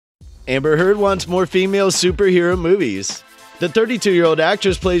Amber Heard wants more female superhero movies. The 32-year-old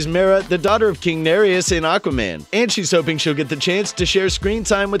actress plays Mera, the daughter of King Nereus in Aquaman, and she's hoping she'll get the chance to share screen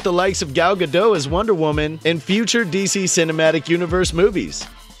time with the likes of Gal Gadot as Wonder Woman in future DC Cinematic Universe movies.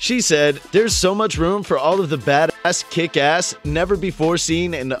 She said, "There's so much room for all of the badass, kick-ass,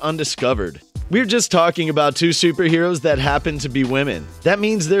 never-before-seen and undiscovered. We're just talking about two superheroes that happen to be women. That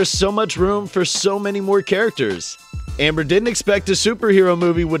means there's so much room for so many more characters." Amber didn't expect a superhero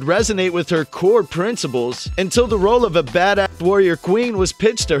movie would resonate with her core principles until the role of a badass warrior queen was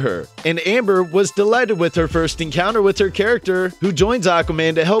pitched to her, and Amber was delighted with her first encounter with her character, who joins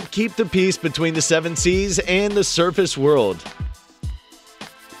Aquaman to help keep the peace between the seven seas and the surface world.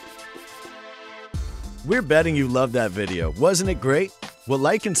 We're betting you loved that video. Wasn't it great? Well,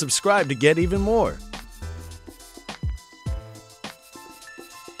 like and subscribe to get even more.